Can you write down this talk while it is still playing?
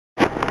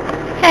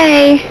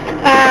Hey,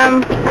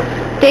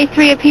 day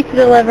 3 of pizza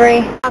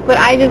delivery. But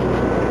I just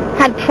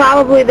had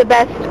probably the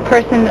best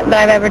person that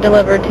I've ever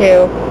delivered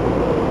to.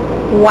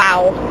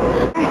 Wow.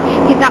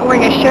 He's not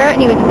wearing a shirt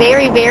and he was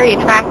very, very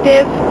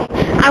attractive.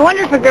 I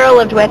wonder if a girl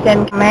lived with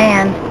him.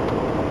 Man.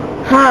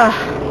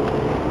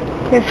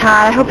 It's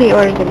hot. I hope he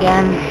orders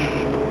again.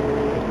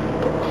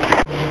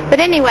 But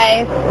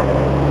anyways,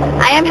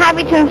 I am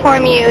happy to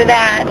inform you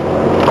that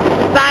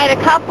despite a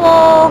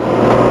couple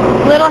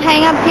little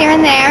hang-ups here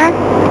and there,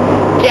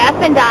 Jeff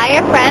and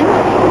Di are friends,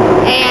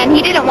 and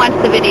he didn't watch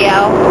the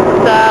video,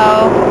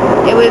 so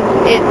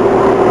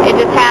it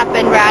just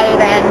happened rather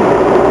than,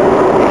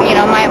 you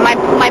know,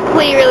 my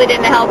plea really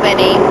didn't help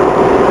any.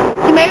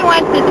 He maybe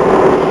watched this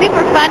super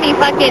funny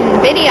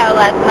fucking video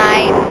last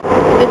night,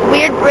 this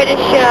weird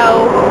British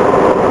show,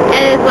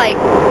 and it's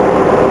like,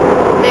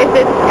 there's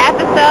this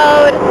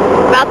episode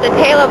about the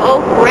tale of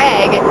old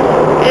Gregg,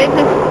 and it's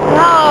just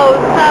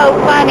so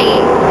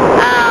funny.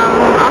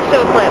 I'll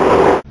show a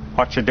clip.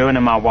 What you doing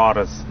in my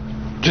waters?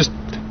 Just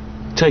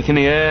taking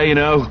the air, you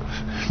know,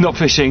 not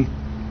fishing.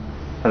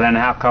 But then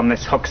how come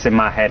this hook's in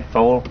my head,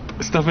 fool?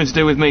 It's nothing to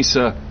do with me,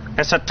 sir.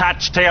 It's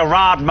attached to your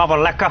rod, mother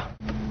liquor.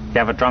 You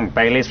ever drunk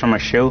Bailey's from a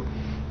shoe?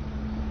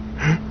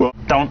 What?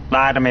 Don't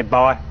lie to me,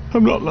 boy.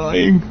 I'm not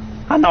lying.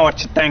 I know what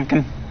you're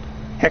thinking.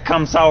 Here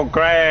comes old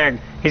Gregg.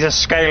 He's a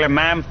scaly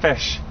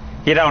manfish.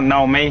 You don't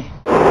know me.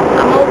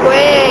 I'm old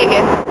Gregg.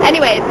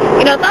 Anyways,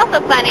 you know, it's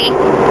also funny,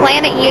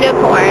 Planet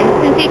Unicorn,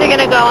 since these are going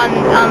to go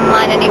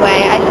online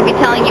anyway, I should be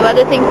telling you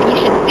other things that you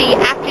should see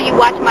after you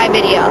watch my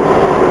video.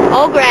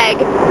 Old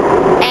Gregg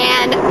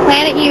and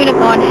Planet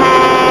Unicorn,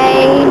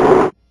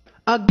 hey.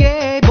 A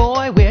gay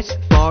boy wished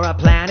for a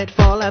planet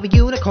full of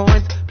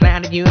unicorns.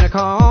 Planet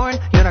Unicorn,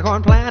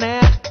 Unicorn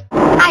Planet.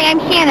 Hi, I'm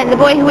Shannon, the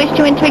boy who wished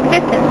you into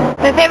existence.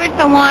 My favorite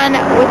someone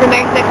was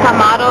America's Next Top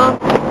Model.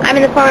 I'm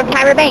in the form of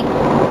Tyra Banks.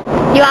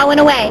 You all went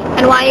away,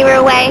 and while you were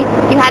away,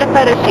 you had a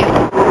photo shoot.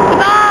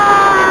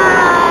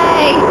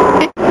 Bye!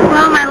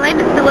 Well, my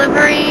latest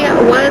delivery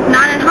was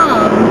not at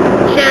home.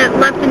 She had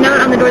left a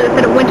note on the door that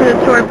said it went to the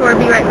store,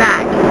 be right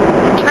back.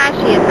 How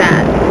trashy is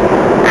that?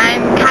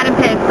 I'm kind of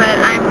pissed, but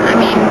I'm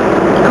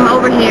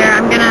over here.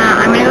 I'm gonna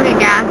go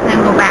get gas and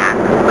go back.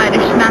 But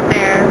if she's not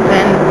there,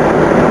 then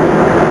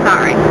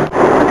sorry.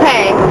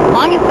 Okay,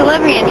 longest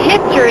delivery in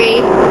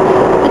history.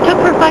 It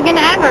took for fucking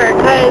ever,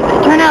 because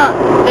it turned out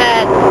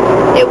that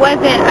I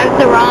was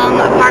the wrong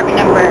apartment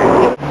number.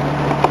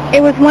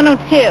 It was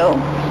 102,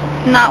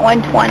 not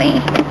 120.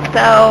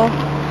 So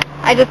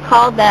I just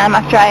called them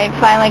after I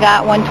finally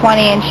got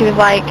 120, and she was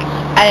like,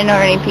 I didn't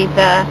order any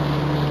pizza.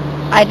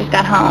 I just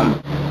got home.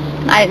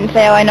 I didn't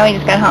say, oh, I know you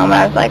just got home. And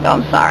I was like, oh,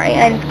 I'm sorry.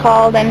 And I just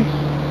called, and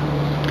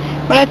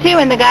 102,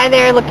 and the guy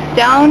there looked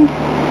stoned,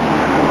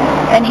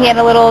 and he had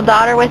a little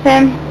daughter with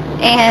him,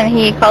 and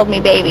he called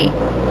me baby.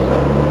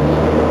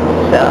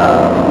 So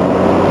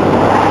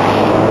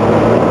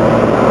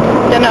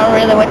don't know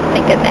really what to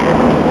think of that.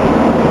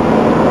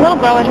 The little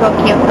girl was real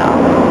cute, though.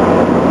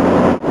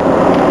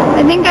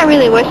 I think I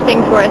really wish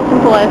things were as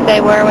simple as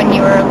they were when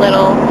you were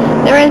little.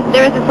 There was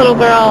this little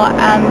girl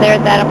there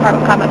at that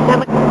apartment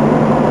complex.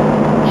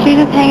 She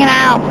was just hanging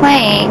out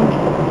playing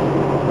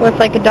with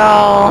like a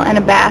doll and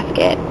a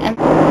basket, and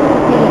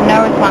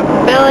no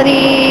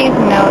responsibilities,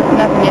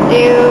 nothing to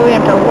do.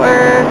 You don't have to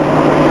work.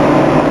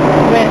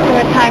 When it's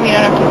summertime, you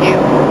don't have to do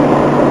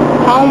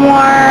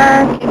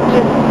homework. It's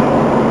just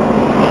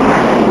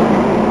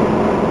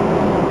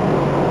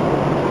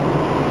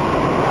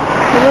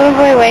the little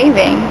boy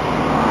waving.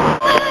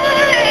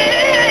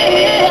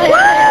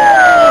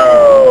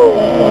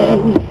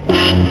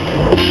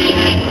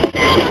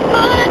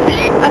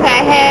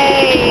 Okay,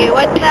 hey,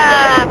 what's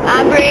up?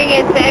 I'm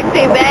bringing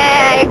sexy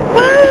back.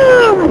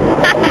 Woo!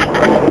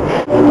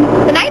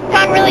 The night's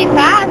gone really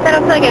fast. I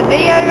don't feel like a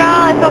video at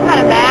all. I feel kind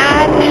of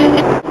bad.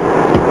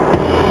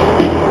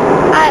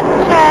 Hot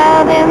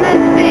child in the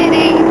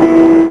city.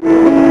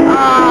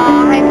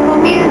 Oh, High School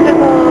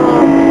Musical.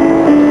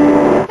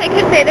 I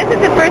could say this is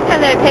the first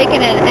time that I've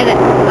taken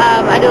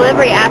a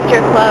delivery after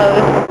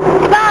close.